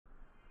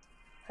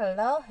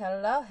Hello,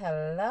 hello,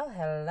 hello,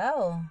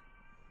 hello.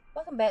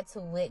 Welcome back to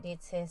What Did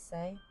Tess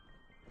Say?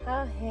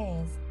 How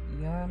has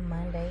your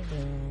Monday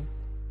been?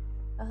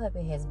 I hope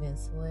it has been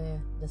swell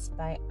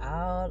despite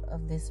all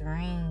of this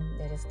rain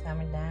that is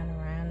coming down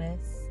around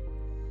us.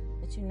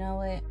 But you know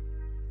what?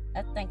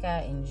 I think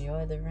I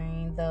enjoy the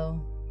rain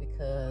though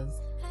because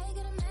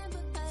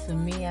to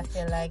me I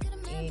feel like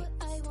it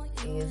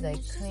is a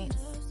cleanse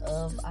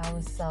of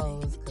our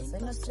souls because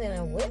they're not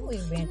telling what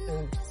we've been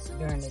through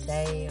during the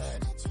day or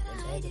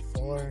the day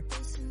before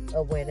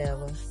or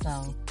whatever.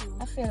 So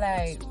I feel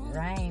like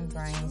rain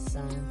brings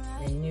some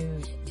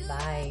renewed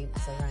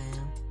vibes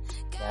around.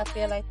 Y'all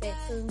feel like that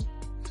too?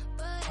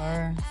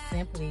 Or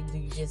simply do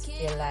you just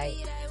feel like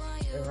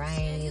the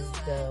rain is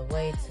the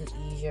way to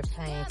ease your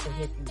pain to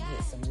help you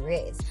get some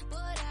rest?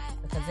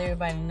 Because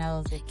everybody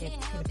knows that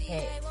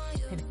pitty-pat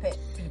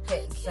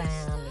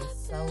sound is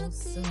so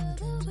soothing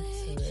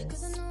to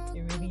us.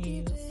 It really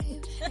is.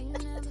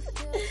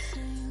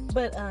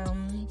 But,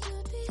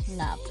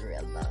 not for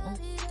real though.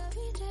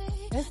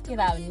 Let's get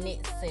our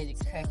next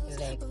subject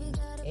crack-a-lacking.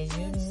 As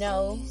you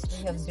know,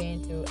 we have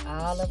been through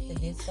all of the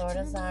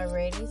disorders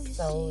already.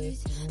 So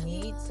if you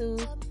need to,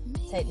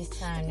 take this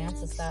time now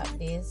to stop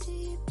this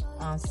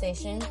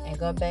session and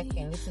go back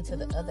and listen to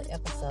the other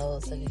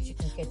episodes so that you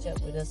can catch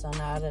up with us on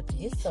all of the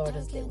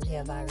disorders that we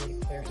have already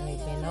currently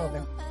been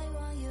over.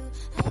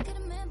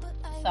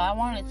 So I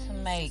wanted to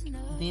make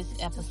this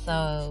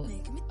episode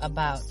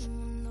about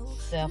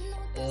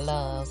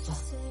self-love.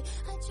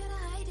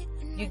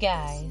 You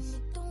guys,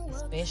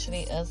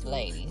 especially us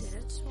ladies,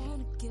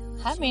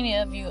 how many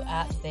of you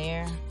out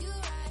there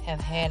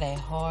have had a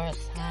hard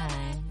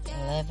time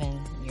loving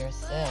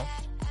yourself?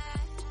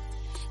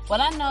 Well,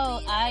 I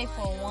know I,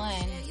 for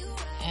one,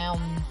 am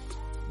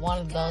one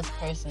of those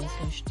persons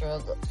who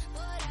struggled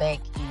back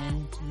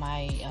in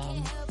my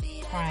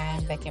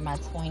prime, back in my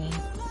 20s.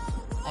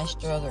 I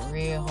struggled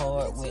real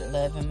hard with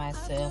loving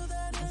myself,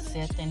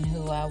 accepting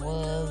who I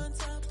was,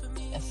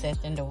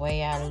 accepting the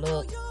way I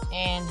look.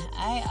 And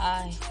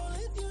I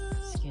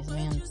excuse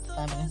me, I'm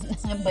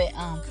fumbling. But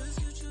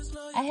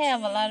I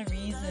have a lot of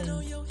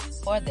reasons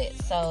for that.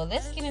 So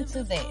let's get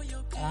into that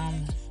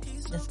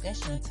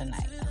discussion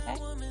tonight, okay?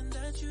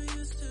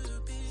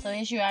 So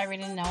as you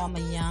already know, I'm a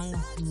young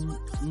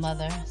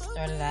mother.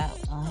 Started out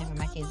having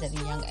my kids at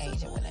a young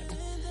age or whatever.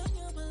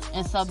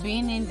 And so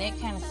being in that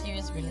kind of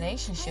serious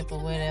relationship or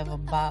whatever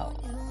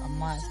about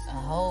amongst a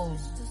whole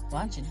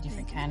bunch of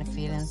different kind of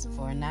feelings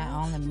for not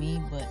only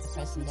me, but the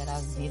person that I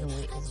was dealing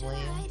with as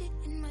well.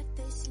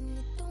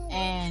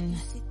 And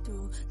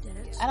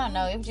I don't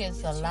know, it was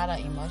just a lot of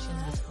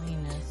emotions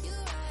between us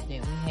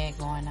that we had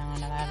going on,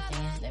 a lot of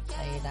things that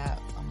played out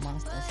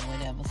amongst us or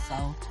whatever.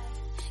 So,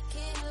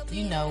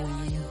 you know,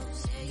 when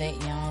you're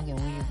that young and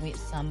when you're with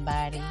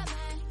somebody,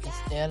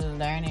 instead of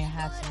learning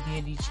how to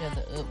build each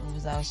other up, we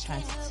was always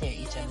trying to tear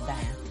each other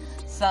down.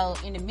 So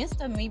in the midst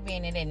of me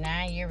being in that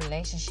 9-year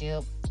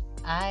relationship,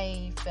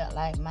 I felt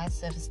like my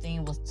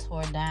self-esteem was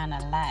tore down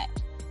a lot.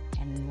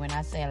 And when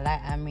I say a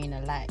lot, I mean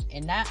a lot.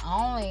 And not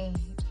only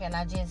can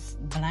I just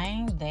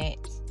blame that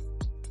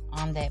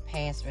on that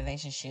past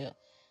relationship,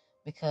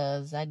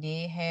 because I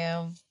did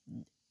have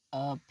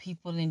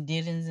people and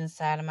dealings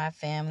inside of my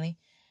family,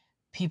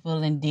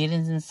 people and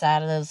dealings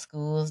inside of the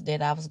schools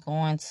that I was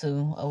going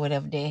to or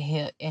whatever that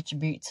helped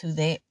attribute to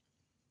that.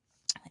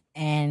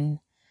 And,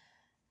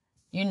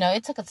 you know,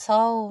 it took a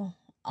toll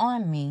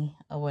on me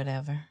or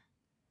whatever.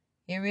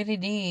 It really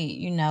did,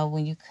 you know,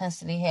 when you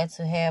constantly had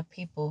to have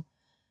people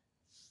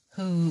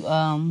who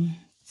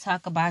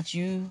talk about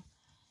you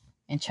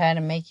and try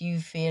to make you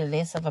feel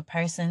less of a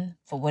person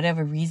for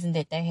whatever reason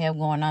that they have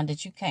going on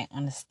that you can't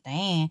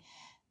understand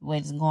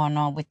what's going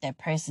on with that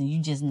person.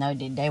 You just know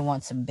that they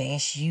want to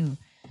bash you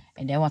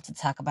and they want to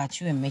talk about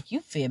you and make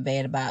you feel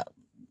bad about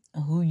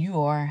who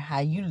you are, how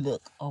you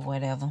look or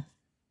whatever.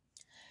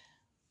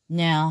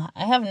 Now,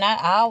 I have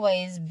not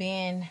always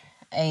been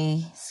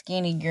a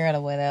skinny girl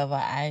or whatever.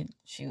 I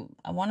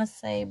want to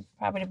say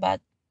probably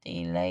about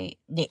the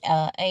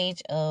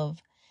age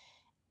of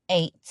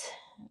 8,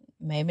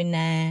 maybe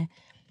 9.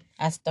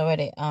 I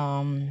started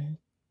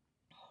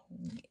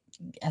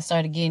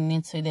getting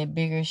into that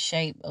bigger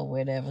shape or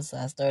whatever. So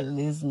I started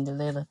losing the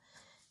little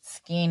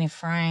skinny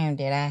frame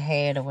that I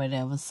had or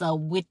whatever. So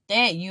with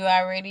that, you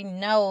already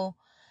know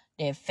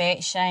that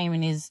fat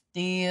shaming is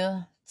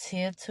still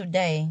till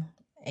today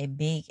a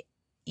big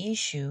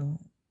issue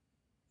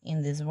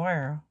in this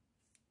world.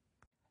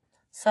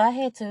 So I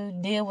had to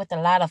deal with a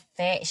lot of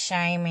fat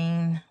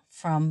shaming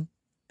from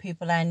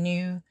people I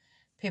knew,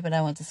 people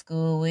I went to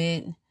school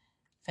with,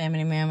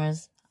 family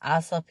members,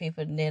 also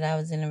people that I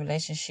was in a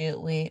relationship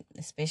with,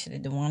 especially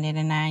the one in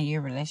a 9-year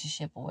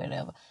relationship or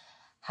whatever.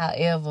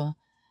 However,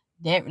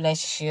 that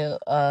relationship,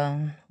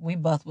 we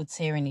both were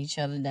tearing each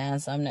other down,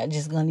 so I'm not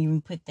just going to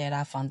even put that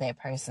off on that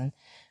person,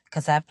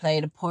 because I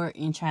played a part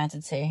in trying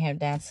to tear him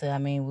down too. I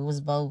mean, we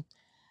was both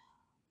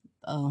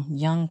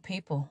young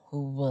people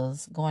who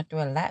was going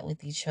through a lot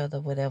with each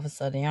other, whatever,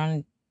 so the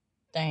only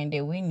thing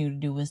that we knew to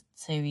do was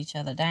tear each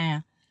other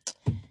down.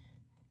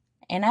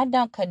 And I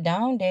don't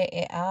condone that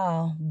at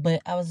all,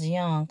 but I was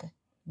young.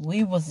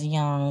 We was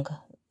young.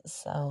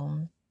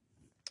 So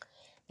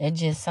that's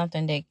just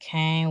something that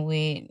came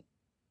with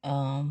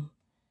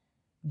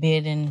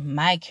building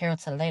my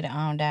character later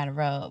on down the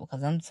road,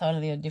 because I'm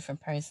totally a different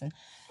person.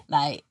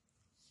 Like,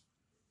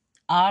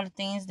 all the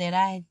things that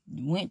I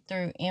went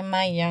through in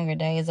my younger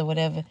days or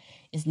whatever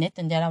is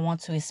nothing that I want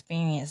to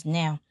experience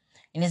now.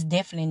 And it's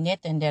definitely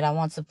nothing that I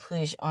want to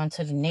push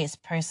onto the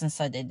next person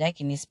so that they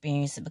can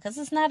experience it, because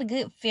it's not a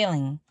good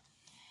feeling.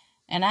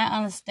 And I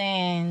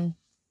understand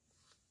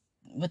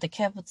with the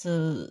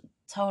capital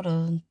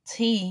total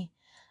T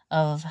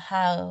of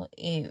how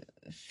it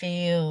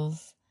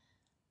feels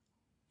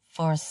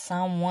for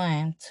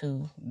someone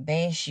to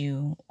bash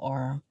you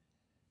or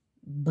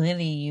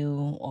bully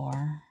you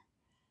or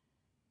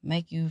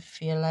make you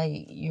feel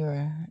like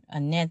you're a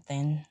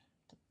nothing.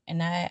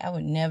 And I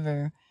would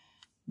never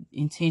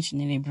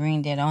intentionally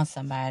bring that on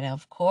somebody,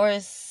 of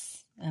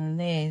course,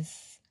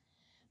 unless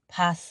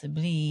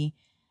possibly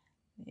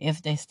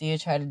if they still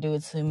try to do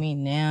it to me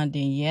now,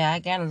 then yeah, I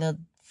got a little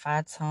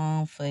fight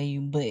tone for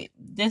you, but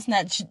that's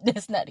not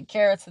the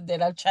character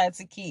that I'm trying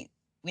to keep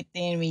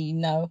within me, you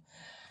know.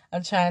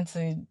 I'm trying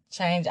to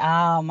change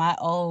all my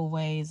old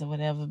ways or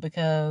whatever,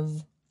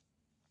 because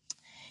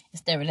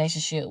it's that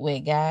relationship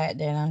with God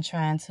that I'm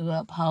trying to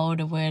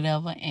uphold or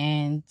whatever.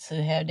 And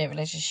to have that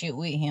relationship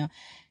with Him,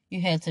 you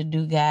have to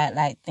do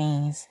God-like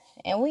things.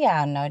 And we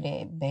all know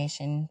that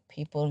bashing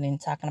people and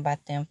talking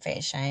about them,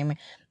 fat shaming,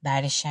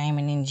 body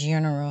shaming in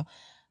general,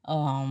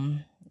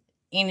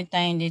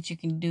 anything that you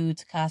can do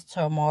to cause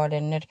turmoil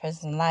in another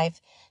person's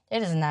life,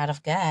 that is not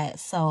of God.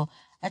 So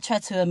I try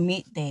to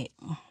admit that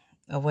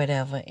or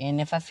whatever. And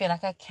if I feel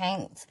like I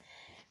can't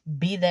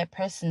be that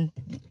person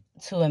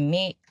to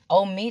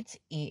omit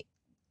it,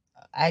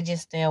 I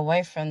just stay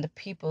away from the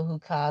people who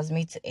cause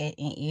me to act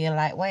in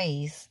ill-like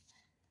ways.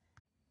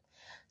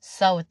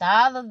 So with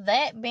all of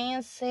that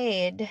being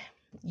said,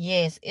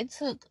 yes, it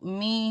took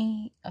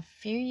me a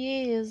few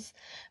years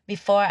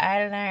before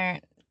I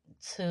learned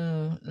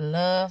to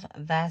love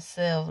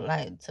thyself,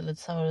 like to the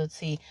total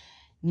T.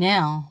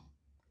 Now,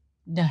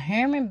 the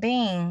human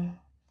being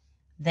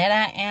that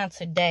I am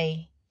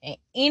today, and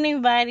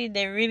anybody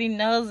that really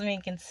knows me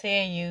can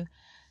tell you,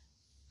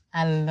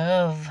 I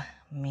love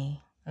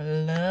me. I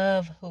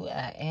love who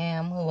I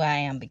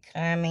am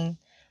becoming.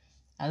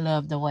 I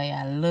love the way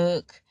I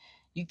look.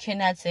 You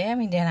cannot tell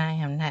me that I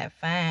am not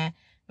fine,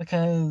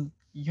 because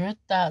your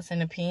thoughts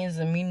and opinions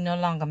of me no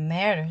longer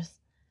matters.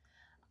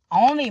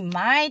 Only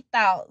my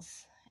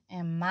thoughts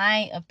and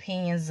my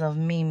opinions of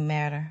me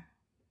matter.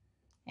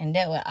 And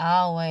that will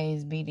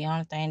always be the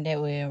only thing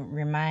that will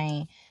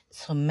remain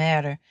to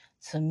matter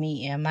to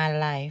me in my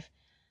life.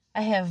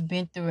 I have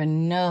been through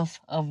enough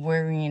of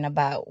worrying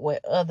about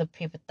what other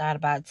people thought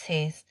about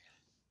Tess.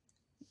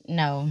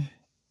 No.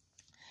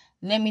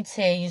 Let me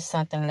tell you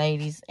something,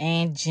 ladies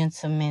and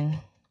gentlemen.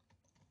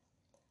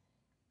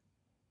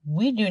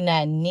 We do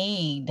not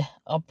need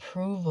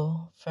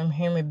approval from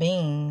human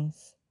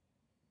beings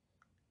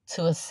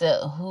to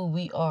accept who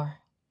we are,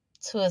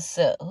 to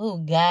accept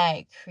who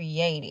God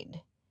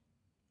created,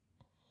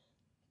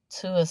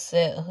 to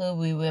accept who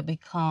we will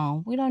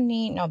become. We don't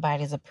need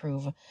nobody's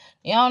approval.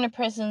 The only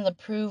person's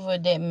approval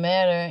that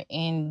matter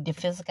in the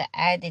physical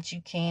eye that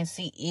you can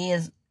see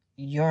is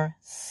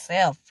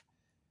yourself.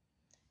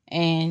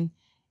 And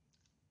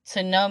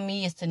to know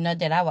me is to know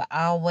that I will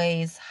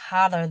always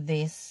holler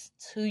this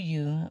to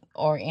you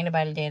or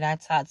anybody that I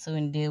talk to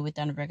and deal with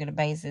on a regular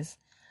basis.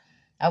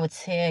 I would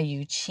tell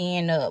you,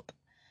 chin up.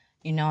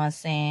 You know what I'm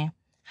saying?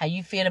 How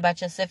you feel about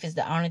yourself is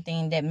the only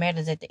thing that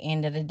matters at the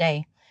end of the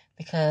day.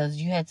 Because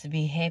you have to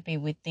be happy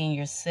within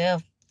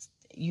yourself.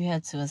 You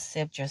have to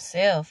accept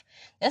yourself.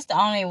 That's the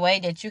only way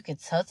that you can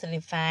totally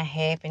find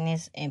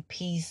happiness and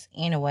peace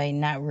anyway.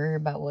 Not worry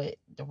about what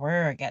the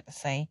world got to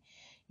say.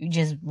 You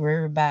just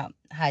worry about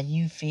how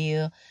you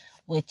feel,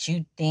 what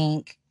you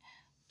think,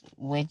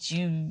 what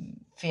you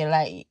feel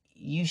like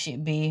you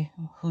should be,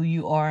 who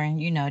you are,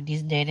 and you know,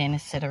 this, that, and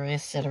etc.,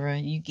 etc.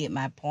 You get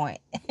my point.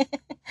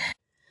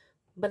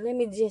 But let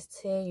me just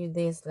tell you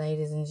this,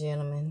 ladies and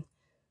gentlemen.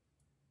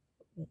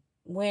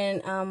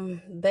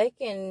 When back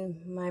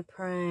in my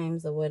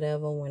primes or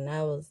whatever, when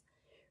I was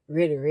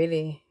really,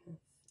 really,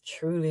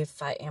 truly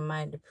fighting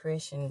my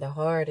depression the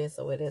hardest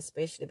or whatever,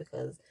 especially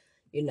because,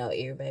 you know,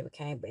 everybody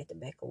came back to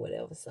back or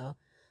whatever. So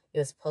it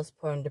was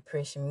postpartum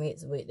depression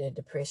mixed with the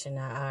depression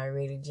I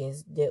already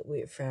just dealt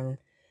with from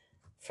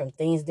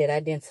things that I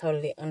didn't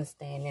totally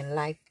understand in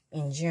life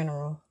in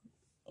general.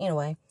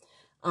 Anyway,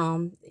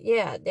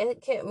 yeah,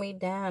 that kept me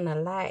down a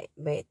lot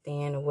back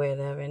then or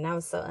whatever, and I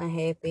was so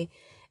unhappy.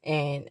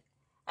 And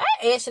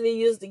I actually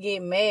used to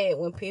get mad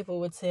when people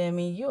would tell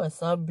me, you are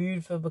so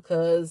beautiful,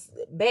 because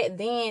back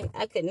then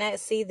I could not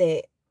see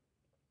that,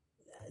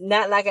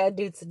 not like I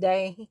do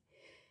today.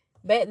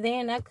 Back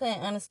then I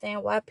couldn't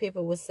understand why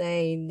people would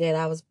say that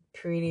I was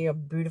pretty or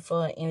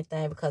beautiful or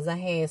anything, because I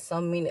had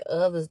so many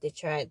others that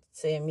tried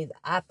to tell me the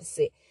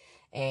opposite.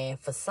 And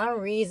for some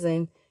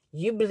reason,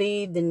 You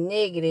believe the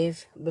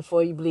negative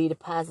before you believe the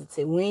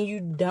positive. When you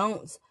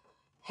don't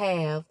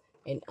have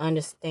an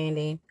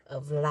understanding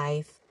of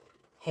life,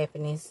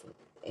 happiness,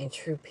 and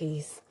true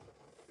peace.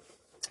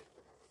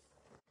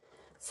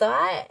 So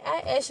I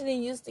actually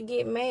used to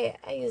get mad.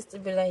 I used to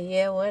be like,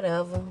 yeah,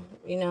 whatever.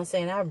 You know what I'm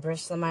saying? I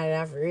brush somebody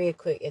off real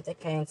quick if they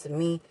came to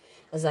me.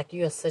 It was like,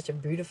 you are such a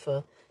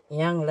beautiful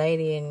young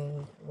lady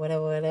and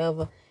whatever,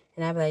 whatever.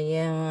 And I'd be like,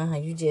 yeah,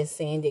 you just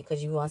saying it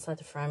because you want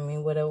something from me,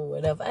 whatever,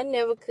 whatever. I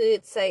never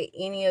could say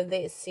any of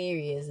that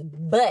serious.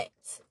 But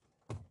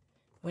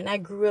when I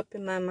grew up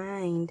in my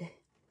mind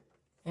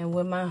and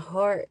when my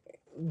heart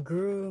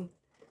grew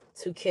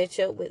to catch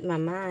up with my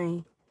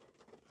mind,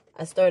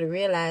 I started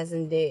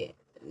realizing that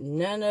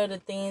none of the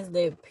things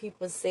that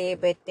people said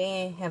back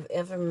then have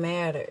ever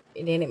mattered.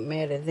 It didn't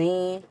matter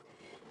then.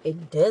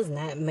 It does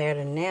not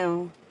matter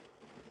now.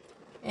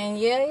 And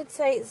yeah,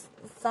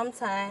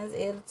 sometimes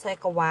it'll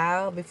take a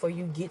while before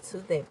you get to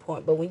that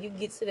point. But when you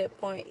get to that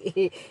point,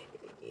 it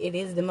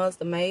is the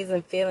most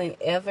amazing feeling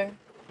ever.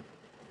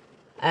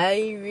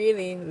 I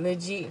really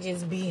legit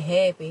just be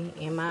happy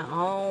in my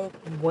own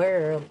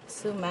world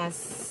to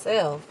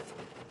myself.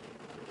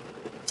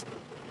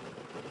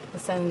 The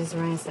sound of this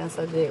rain sounds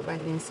so good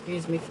right now.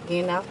 Excuse me for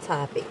getting off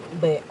topic.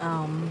 But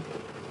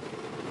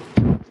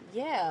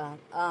yeah.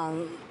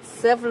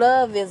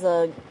 Self-love is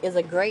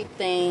a great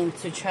thing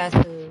to try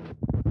to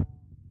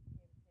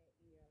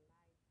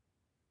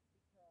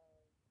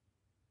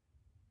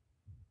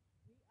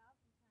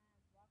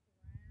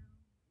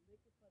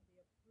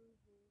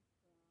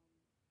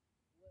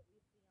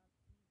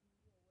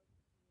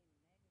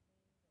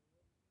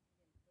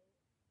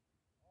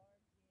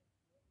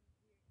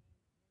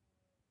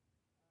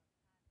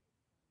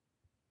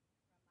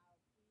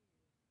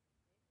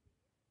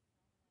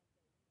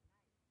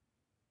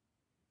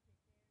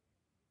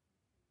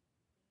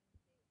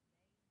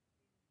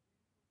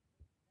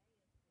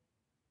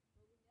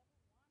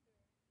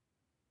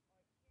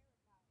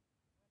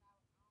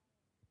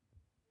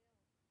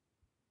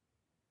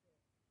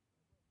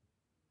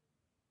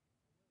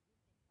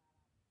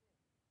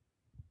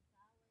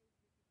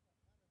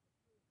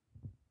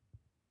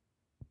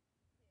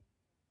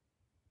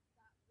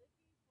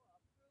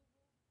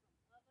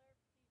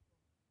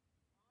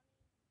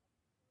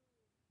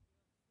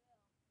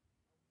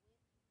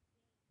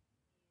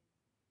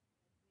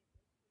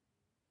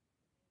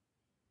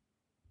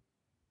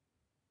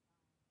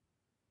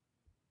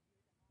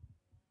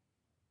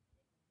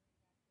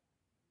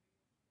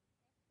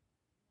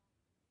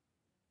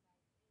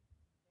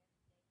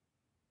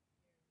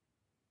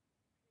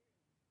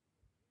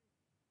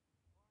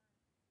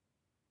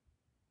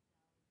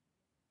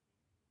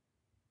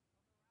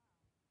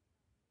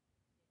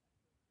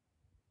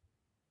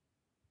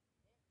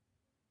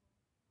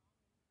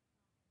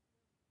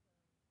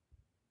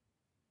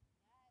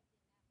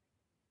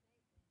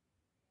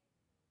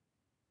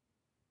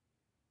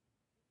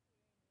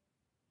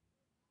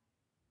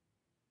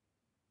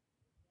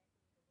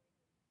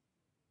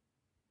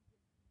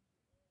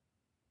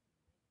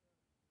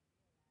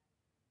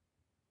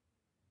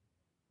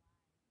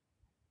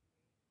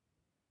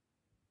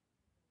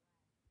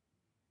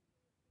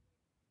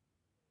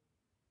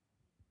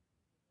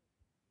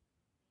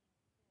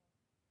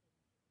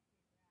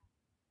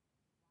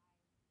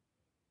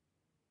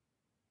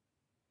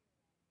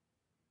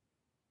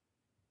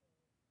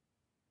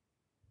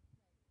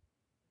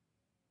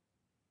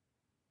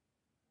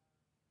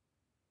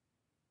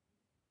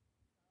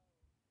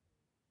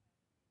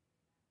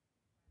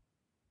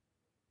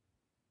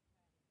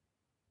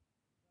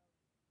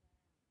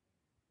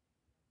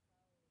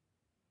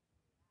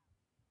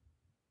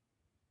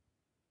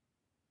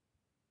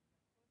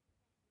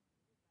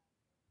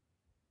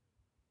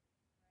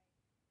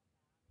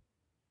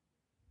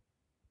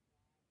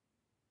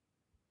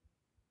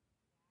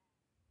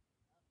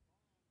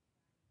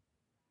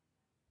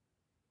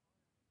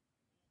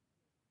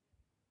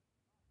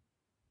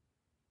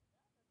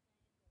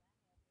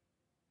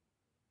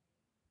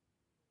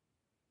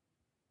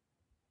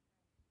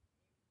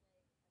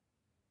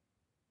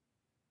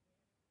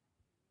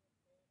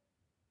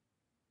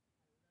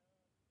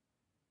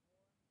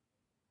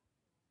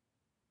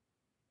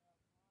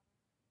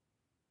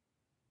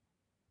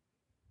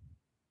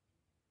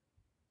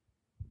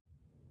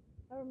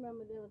I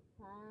remember there was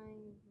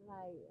times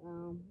like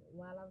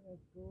while I was in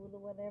school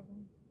or whatever,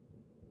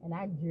 and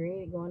I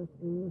dreaded going to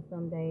school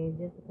some days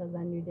just because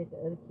I knew that the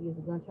other kids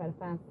were gonna try to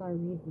find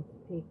some reason to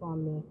pick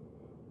on me.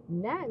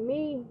 Not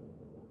me.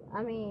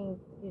 I mean,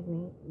 excuse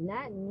me.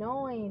 Not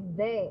knowing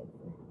that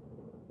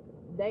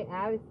they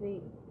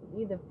obviously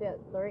either felt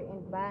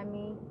threatened by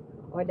me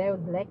or they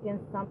was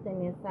lacking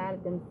something inside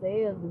of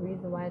themselves. The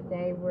reason why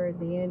they were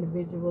the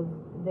individuals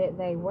that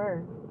they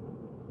were.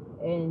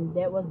 And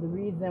that was the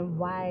reason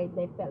why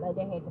they felt like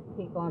they had to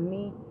pick on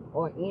me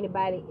or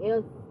anybody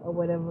else or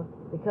whatever,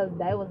 because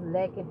they was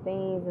lacking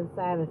things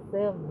inside of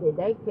self that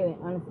they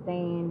couldn't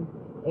understand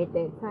at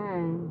that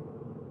time.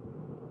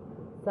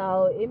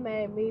 So it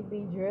made me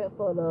be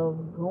dreadful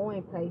of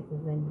going places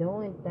and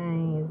doing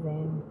things,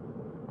 and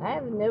I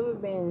have never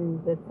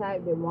been the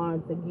type that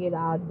wanted to get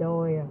all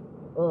doy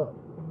up.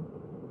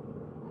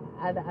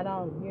 I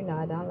don't,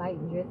 I don't like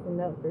dressing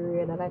up for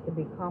real. I like to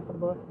be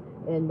comfortable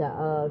in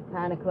the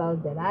kind of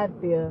clothes that I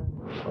feel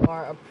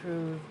are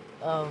approved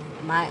of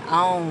my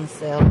own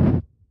self.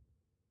 And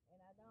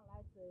I don't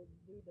like to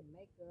do the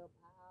makeup.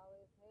 I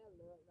always have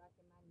loved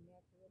rocking my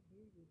natural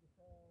beauty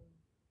because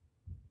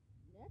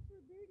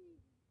natural beauty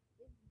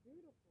is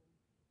beautiful.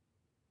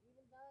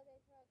 Even though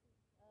they try to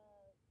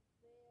sell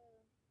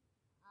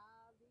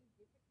all these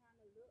different kind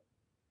of looks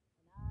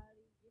and all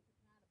these different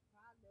kind of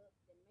products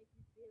that make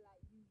you feel like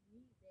you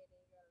need that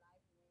in your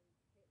life when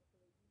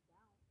technically you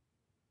don't.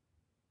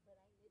 But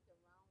ain't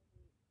nothing wrong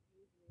with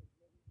using it.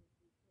 Let me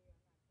just be clear.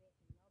 I'm not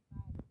bashing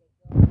nobody that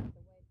goes out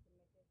the way to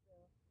make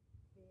themselves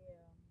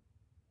feel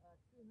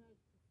 200%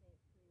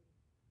 pretty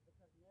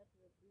because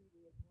natural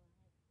beauty is 100%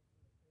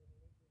 pretty.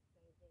 Let's just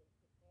say that,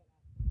 put that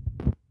out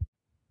there.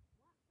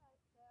 Once I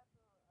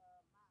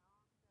tackle my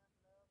own self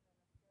love and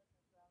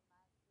acceptance of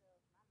myself,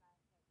 my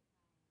life has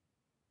become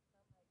so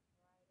much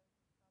brighter,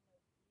 so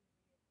much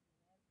easier to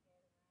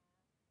navigate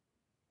around.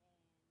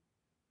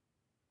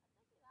 And I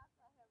think it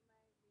also have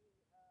made me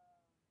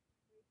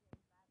freaking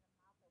by the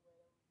mouth or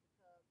whatever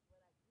because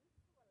what I used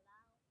to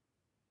allow,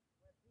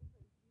 what people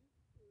used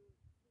to tease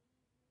me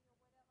or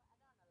whatever, I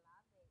don't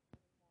allow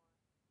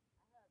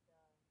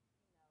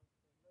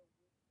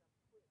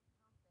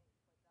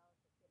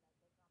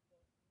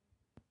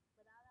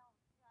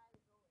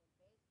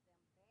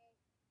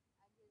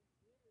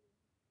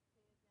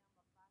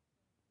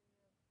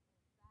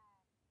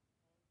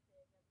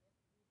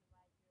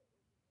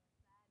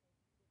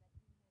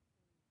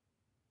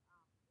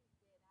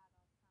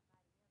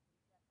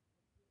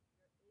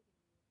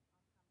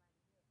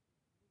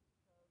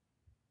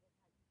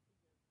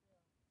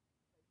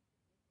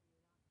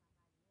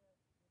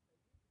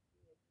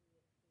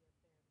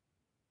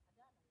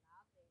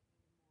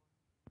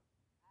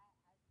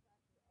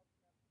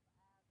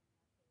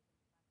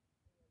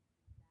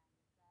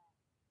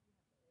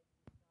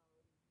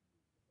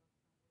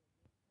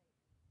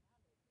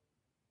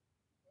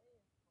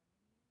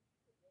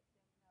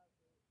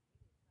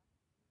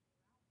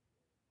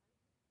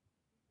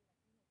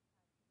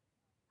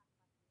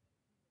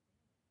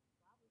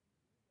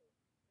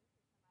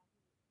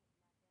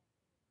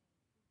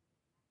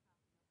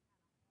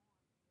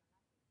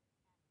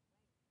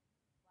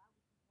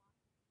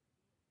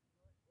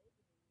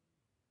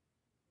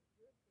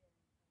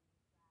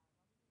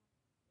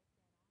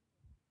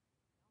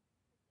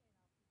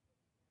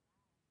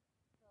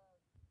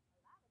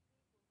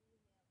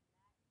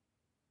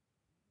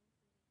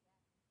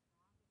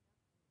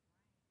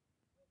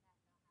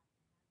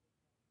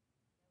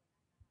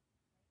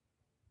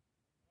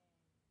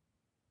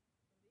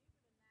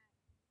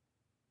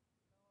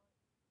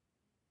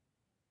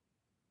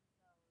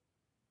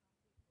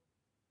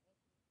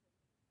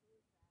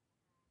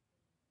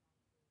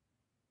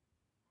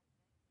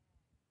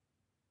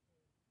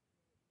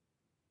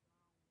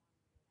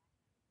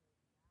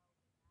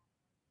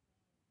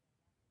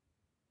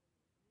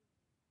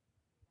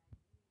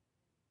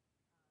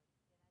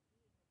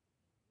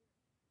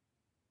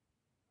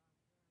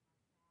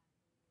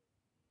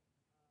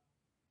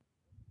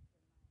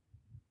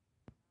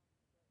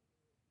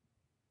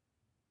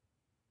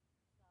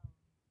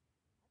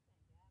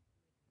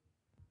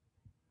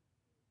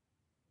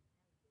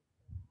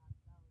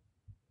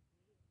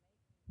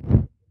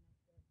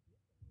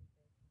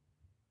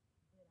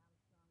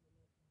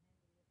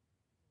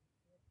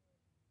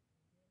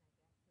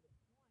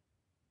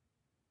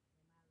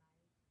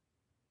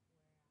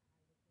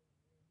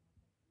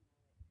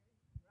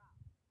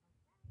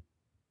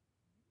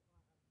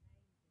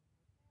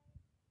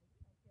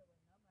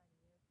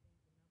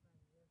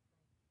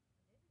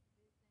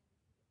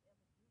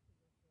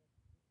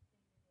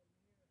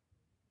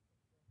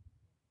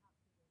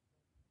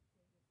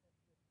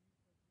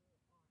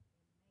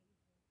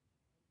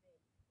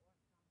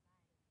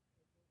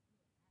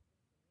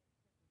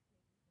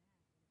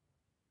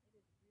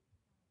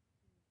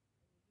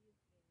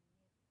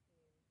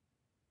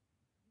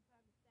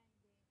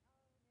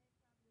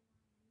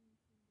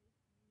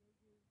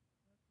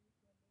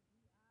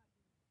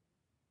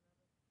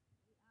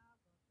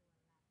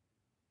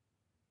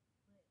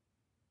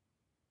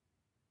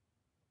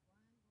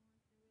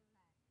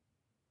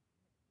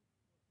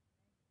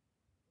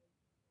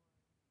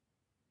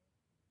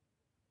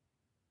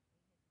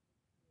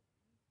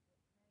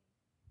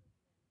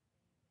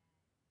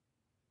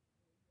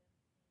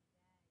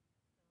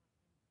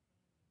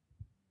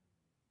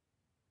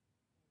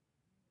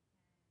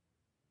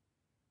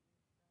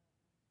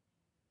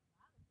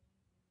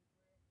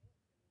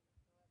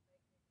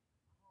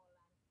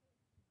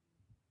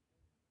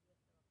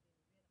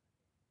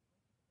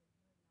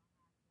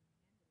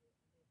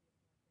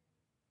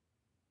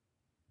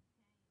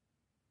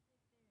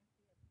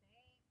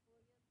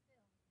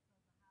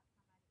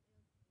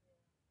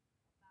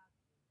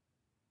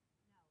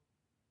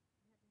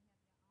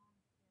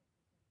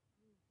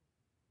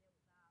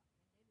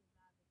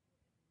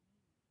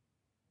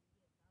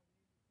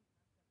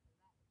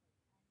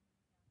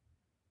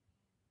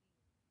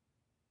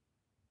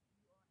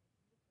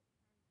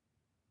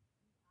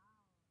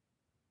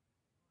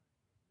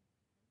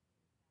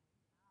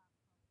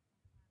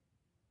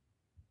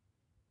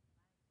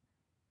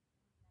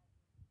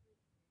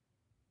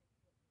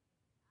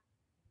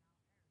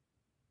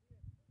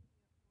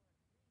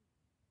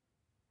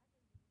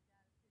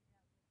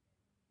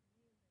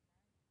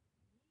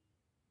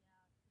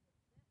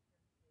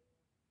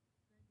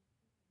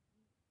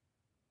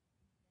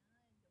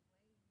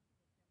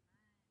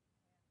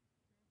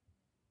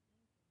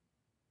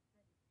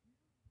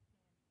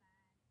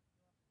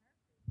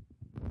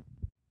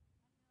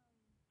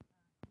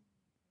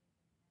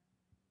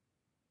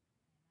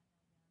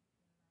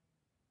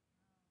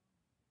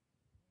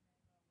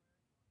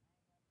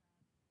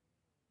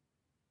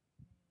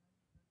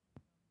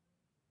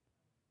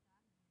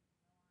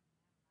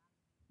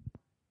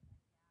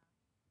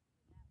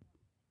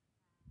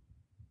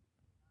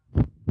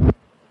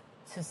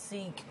to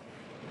seek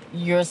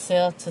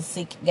yourself, to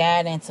seek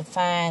God, and to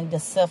find the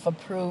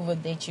self-approval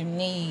that you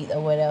need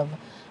or whatever.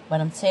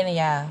 But I'm telling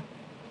y'all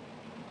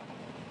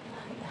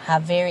how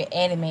very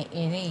adamant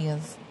it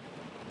is.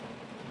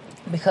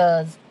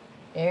 Because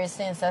ever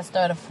since I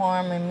started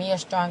forming me a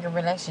stronger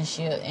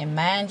relationship, and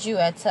mind you,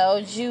 I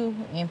told you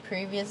in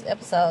previous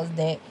episodes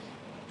that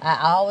I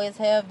always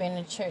have been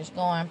a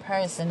church-going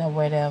person or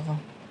whatever.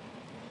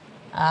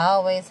 I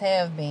always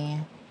have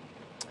been.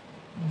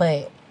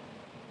 But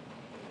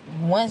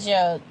once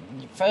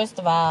first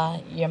of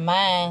all, your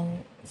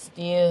mind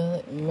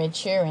still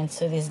maturing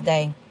to this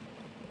day.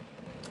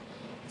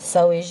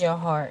 So is your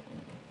heart.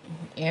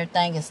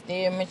 Everything is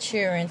still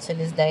maturing to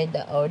this day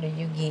the older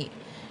you get.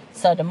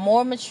 So the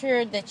more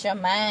mature that your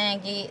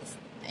mind gets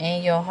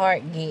and your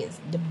heart gets,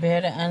 the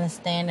better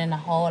understanding a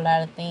whole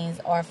lot of things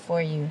are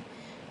for you.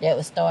 That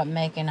will start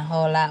making a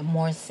whole lot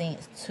more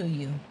sense to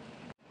you.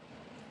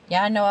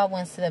 Y'all know I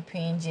wouldn't sit up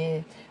here and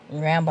just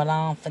ramble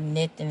on for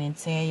nothing and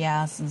tell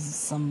y'all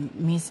some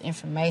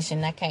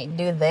misinformation. I can't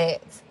do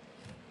that.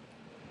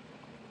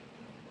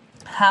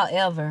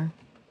 However,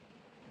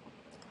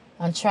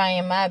 I'm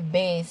trying my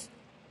best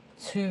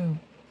to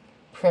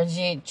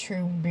project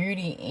true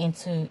beauty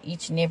into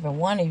each and every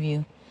one of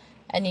you.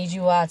 I need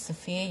you all to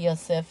feel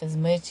yourself as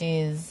much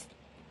as,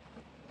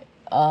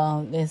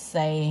 let's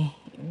say,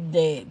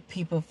 that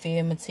people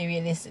feel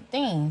materialistic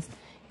things.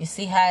 You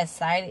see how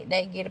excited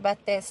they get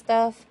about that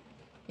stuff?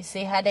 You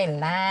see how they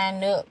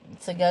line up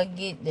to go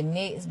get the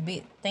next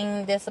big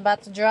thing that's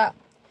about to drop?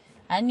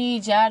 I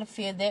need y'all to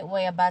feel that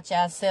way about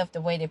yourself,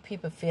 the way that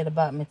people feel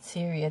about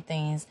material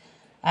things.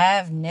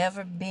 I've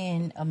never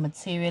been a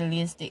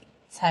materialistic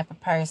type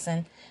of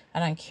person. I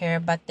don't care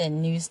about that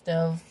new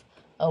stuff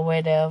or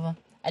whatever.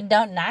 I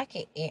don't knock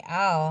it at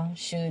all.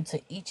 Shoot,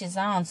 to each his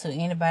own. To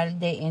anybody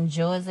that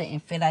enjoys it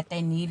and feel like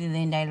they need it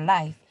in their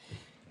life.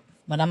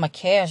 But I'm a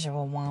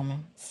casual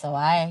woman, so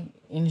I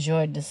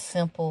enjoy the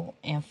simple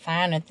and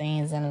finer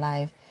things in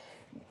life.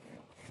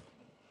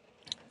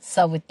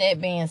 So with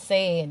that being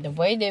said, the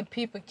way that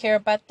people care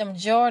about them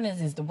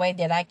Jordans is the way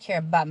that I care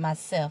about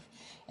myself.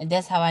 And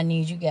that's how I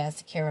need you guys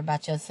to care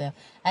about yourself.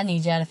 I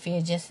need y'all to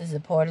feel just as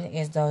important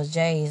as those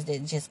J's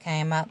that just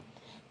came out.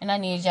 And I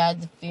need y'all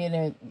to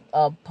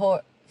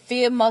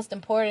feel most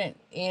important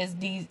is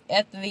these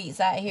athletes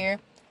out here,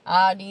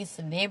 all these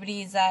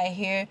celebrities out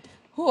here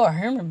who are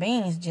human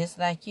beings just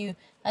like you.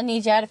 I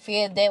need y'all to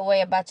feel that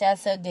way about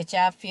yourself that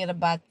y'all feel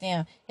about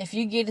them. If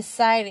you get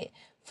excited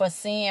for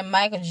seeing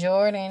Michael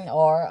Jordan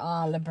or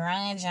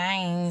LeBron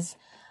James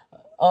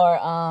or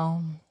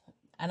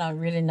I don't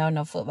really know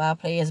no football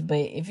players, but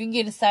if you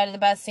get excited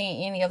about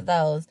seeing any of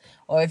those,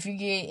 or if you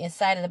get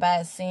excited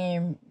about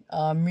seeing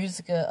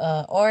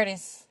musical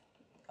artists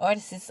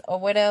or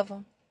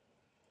whatever,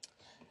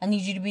 I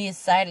need you to be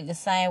excited the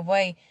same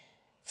way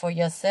for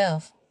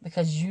yourself,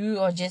 because you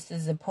are just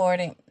as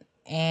important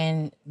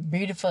and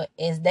beautiful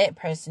as that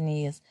person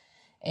is.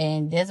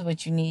 And that's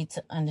what you need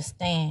to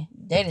understand.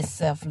 That is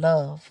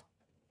self-love.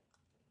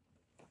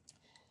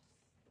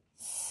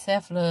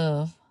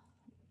 Self-love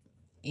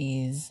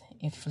is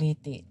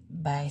inflicted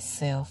by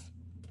self,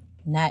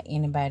 not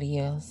anybody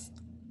else.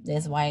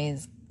 That's why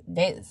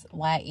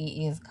it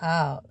is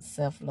called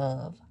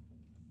self-love.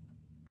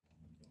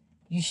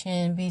 You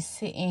shouldn't be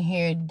sitting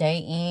here day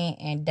in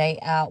and day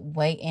out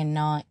waiting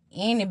on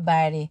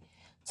anybody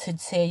to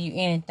tell you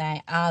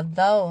anything.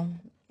 Although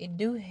it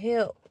do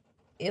help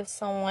if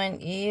someone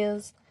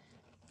is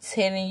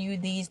telling you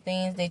these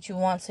things that you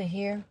want to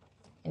hear,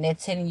 and they're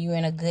telling you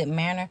in a good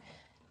manner.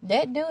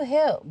 That do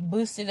help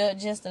boost it up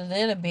just a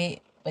little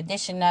bit, but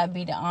that should not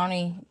be the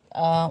only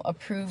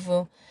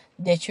approval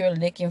that you're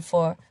looking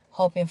for,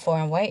 hoping for,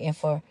 and waiting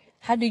for.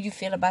 How do you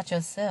feel about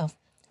yourself?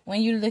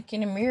 When you look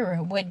in the mirror,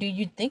 what do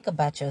you think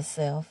about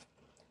yourself?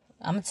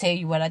 I'm going to tell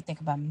you what I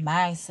think about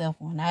myself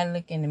when I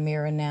look in the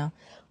mirror now.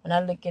 When I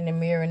look in the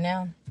mirror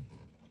now,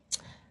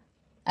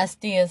 I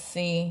still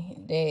see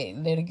that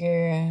little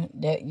girl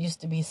that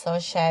used to be so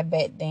shy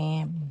back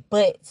then.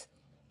 But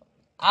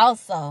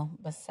also,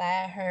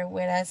 beside her,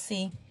 what I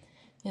see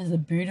is a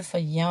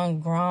beautiful young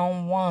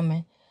grown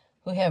woman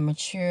who have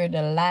matured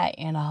a lot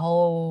in a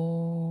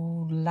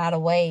whole lot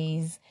of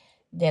ways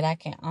that I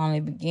can only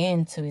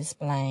begin to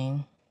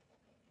explain.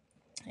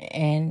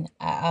 And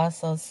I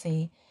also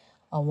see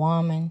a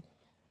woman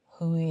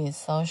who is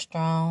so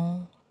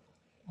strong,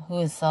 who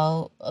is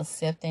so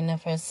accepting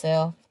of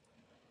herself.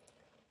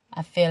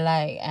 I feel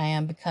like I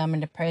am becoming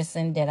the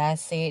person that I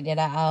said that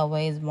I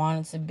always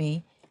wanted to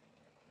be.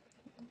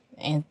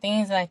 And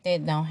things like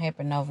that don't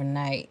happen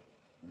overnight.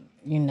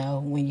 You know,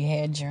 when you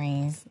have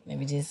dreams, let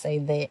me just say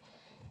that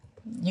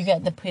you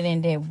got to put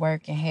in that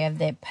work and have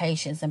that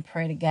patience and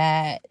pray to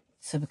God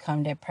to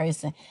become that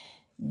person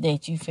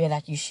that you feel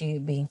like you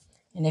should be.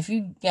 And if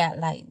you got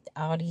like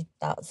all these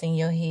thoughts in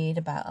your head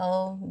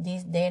about,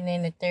 this, that,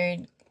 and the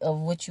third of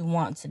what you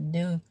want to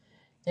do,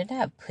 they're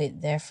not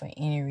put there for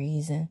any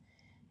reason.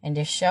 And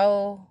the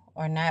show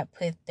are not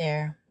put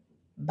there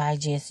by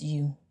just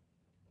you.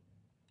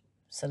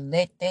 So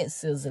let that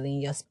sizzle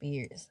in your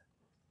spirits.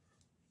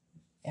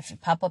 If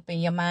it pop up in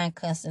your mind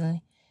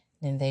constantly,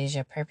 then that is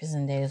your purpose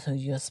and that is who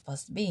you're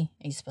supposed to be.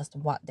 And you're supposed to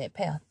walk that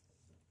path.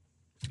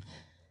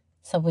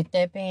 So with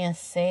that being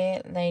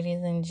said,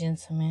 ladies and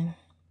gentlemen,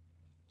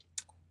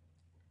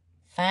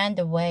 find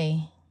a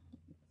way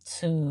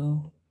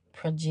to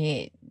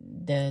project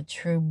the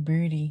true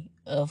beauty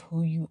of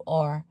who you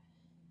are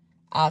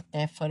out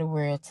there for the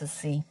world to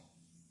see.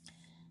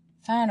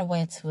 Find a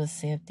way to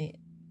accept it.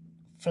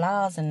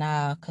 Flaws and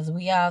all, because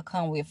we all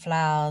come with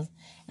flaws.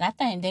 And I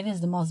think that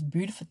is the most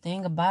beautiful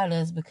thing about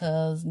us,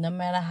 because no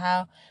matter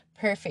how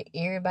perfect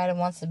everybody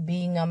wants to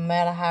be, no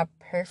matter how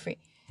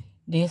perfect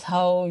this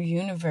whole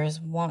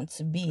universe wants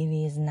to be,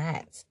 it is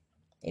not.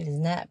 It is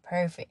not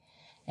perfect.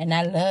 And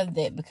I love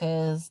that,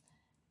 because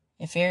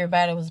if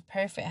everybody was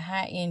perfect,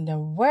 how in the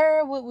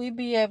world would we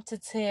be able to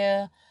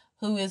tell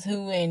who is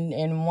who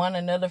and one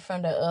another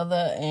from the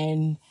other?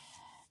 And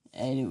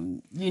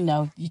you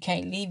know, you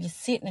can't leave your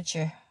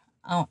signature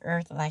on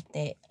earth like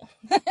that.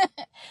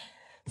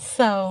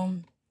 So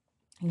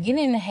get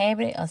in the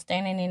habit of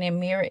standing in that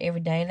mirror every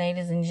day,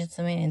 ladies and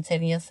gentlemen, and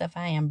telling yourself,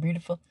 I am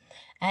beautiful,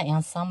 I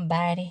am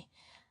somebody,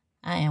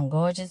 I am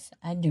gorgeous,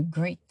 I do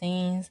great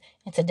things,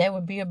 and today will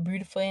be a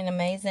beautiful and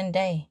amazing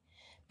day.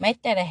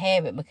 Make that a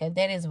habit, because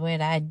that is what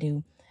I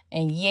do.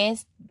 And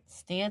yes,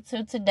 still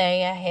to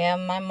today, I have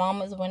my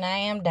moments when I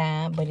am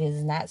down, but it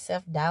is not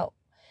self-doubt.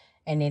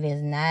 And it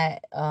is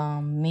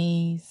not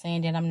me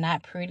saying that I'm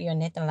not pretty or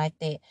nothing like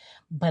that.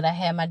 But I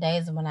have my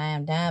days when I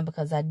am down,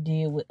 because I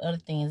deal with other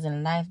things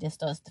in life that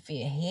starts to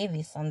feel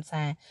heavy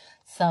sometimes.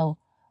 So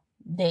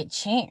that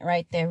chant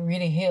right there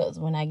really helps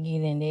when I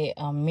get in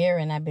that mirror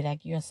and I be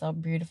like, you're so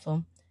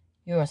beautiful.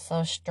 You are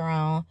so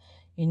strong.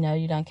 You know,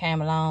 you done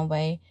came a long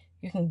way.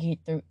 You can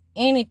get through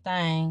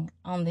anything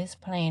on this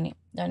planet.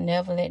 Don't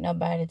never let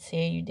nobody tell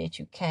you that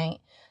you can't.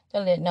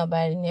 Don't let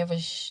nobody never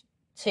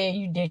tell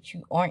you that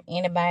you aren't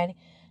anybody.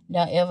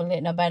 Don't ever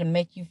let nobody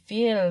make you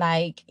feel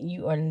like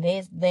you are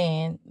less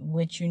than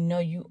what you know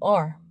you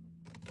are.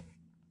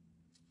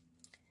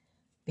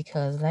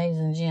 Because, ladies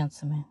and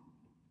gentlemen,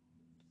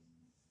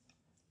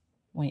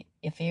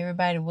 if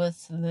everybody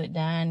was to look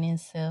down on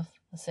themselves,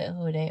 accept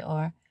who they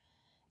are,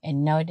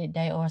 and know that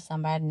they are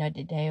somebody, know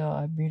that they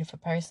are a beautiful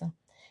person,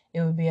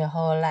 it would be a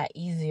whole lot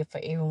easier for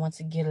everyone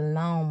to get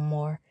along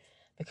more.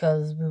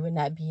 Because we would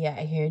not be out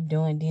here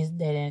doing this,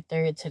 that, and the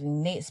third to the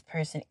next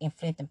person,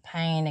 inflicting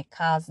pain and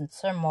causing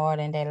turmoil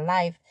in their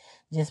life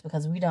just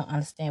because we don't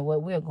understand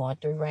what we're going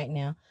through right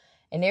now.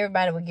 And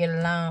everybody would get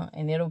along,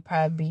 and it'll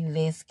probably be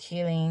less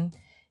killing.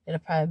 It'll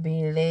probably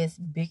be less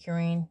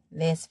bickering,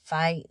 less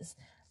fights,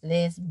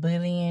 less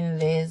bullying,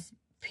 less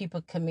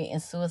people committing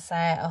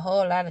suicide, a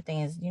whole lot of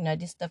things. You know,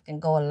 this stuff can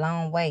go a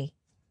long way.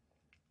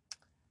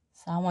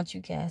 So I want you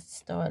guys to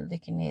start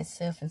looking at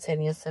yourself and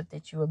telling yourself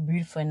that you are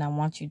beautiful. And I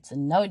want you to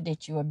know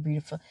that you are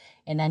beautiful.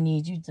 And I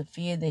need you to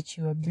feel that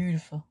you are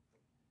beautiful.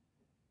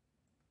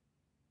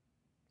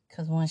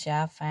 Because once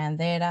y'all find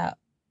that out,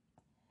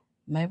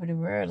 maybe the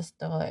world will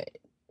start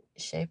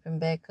shaping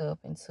back up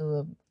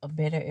into a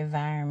better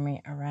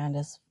environment around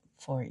us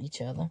for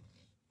each other.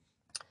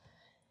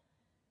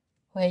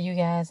 Well, you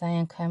guys, I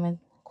am coming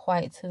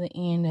quite to the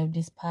end of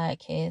this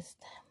podcast.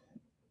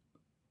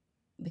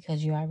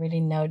 Because you already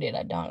know that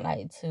I don't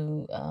like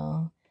to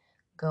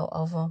go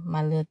over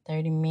my little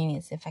 30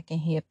 minutes if I can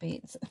help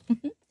it.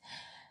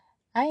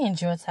 I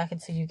enjoy talking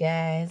to you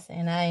guys,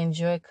 and I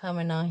enjoy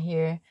coming on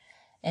here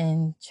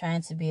and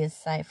trying to be as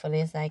insightful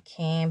as I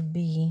can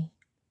be.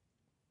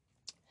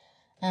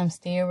 I'm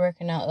still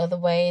working on other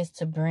ways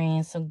to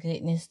bring some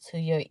goodness to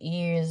your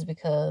ears,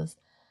 because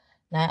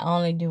not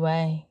only do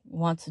I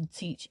want to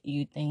teach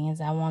you things,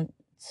 I want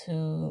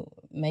to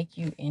make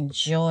you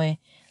enjoy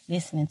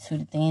listening to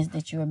the things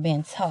that you are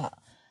being taught.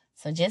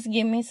 So just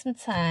give me some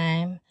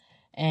time,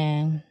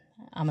 and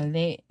I'm going to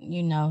let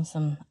you know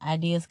some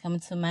ideas come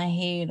into my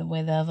head or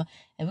whatever.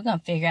 And we're going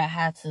to figure out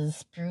how to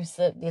spruce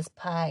up this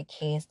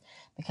podcast,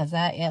 because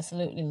I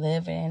absolutely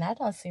love it. And I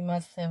don't see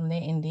myself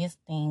letting this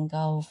thing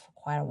go for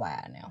quite a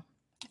while now.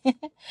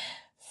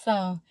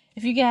 So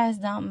if you guys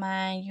don't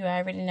mind, you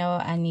already know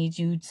I need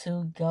you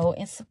to go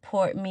and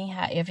support me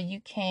however you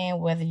can,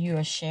 whether you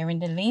are sharing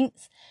the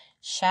links,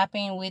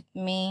 shopping with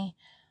me,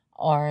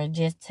 or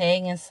just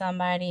tagging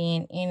somebody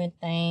in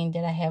anything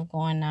that I have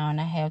going on.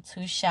 I have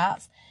 2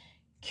 shops,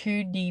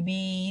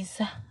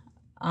 QDBs.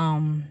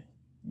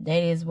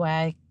 That is why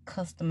I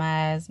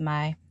customize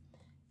my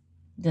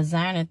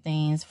designer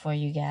things for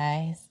you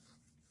guys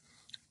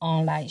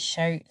on like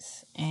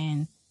shirts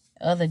and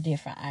other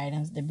different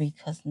items that be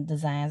custom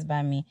designs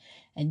by me.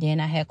 And then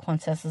I have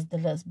Quintessa's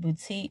Deluxe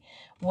Boutique,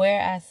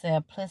 where I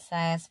sell plus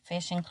size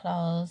fashion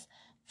clothes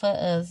for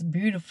us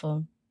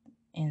beautiful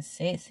and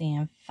sexy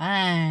and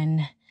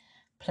fine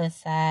plus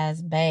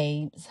size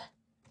babes.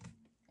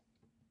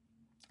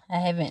 I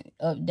haven't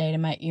updated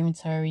my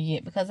inventory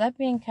yet, because I've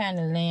been kind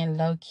of laying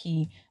low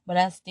key, but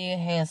I still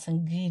have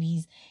some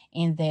goodies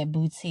in that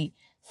boutique.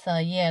 So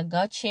yeah,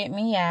 go check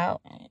me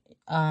out.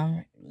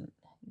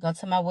 go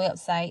to my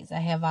websites. I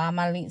have all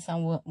my links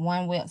on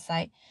one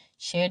website.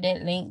 Share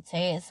that link,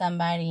 tag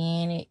somebody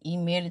in it,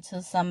 email it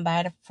to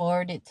somebody,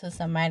 forward it to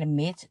somebody,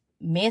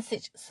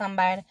 message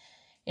somebody.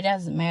 It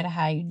doesn't matter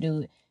how you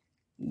do it.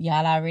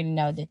 Y'all already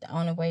know that the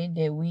only way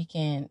that we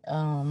can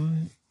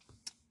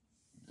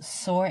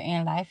soar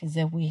in life is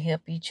if we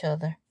help each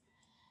other.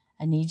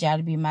 I need y'all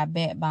to be my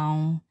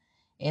backbone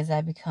as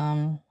I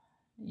become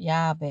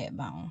y'all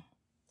backbone.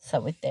 So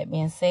with that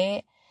being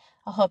said,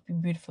 I hope you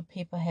beautiful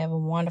people have a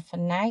wonderful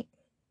night.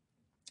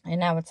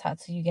 And I will talk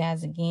to you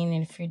guys again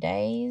in a few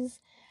days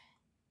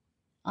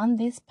on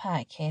this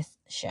podcast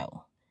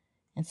show.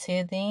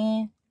 Until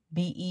then,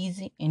 be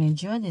easy and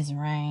enjoy this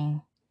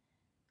rain.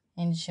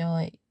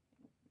 Enjoy it,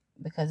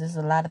 because there's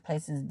a lot of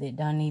places that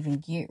don't even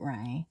get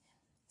rain.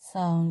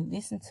 So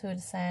listen to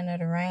the sign of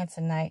the rain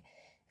tonight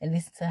and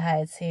listen to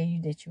how it tell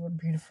you that you are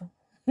beautiful.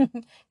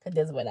 Because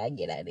that's what I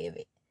get out of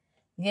it.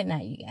 Good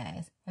night, you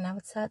guys. And I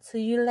will talk to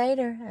you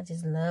later. I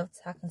just love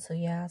talking to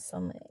y'all so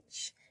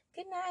much.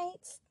 Good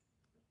night.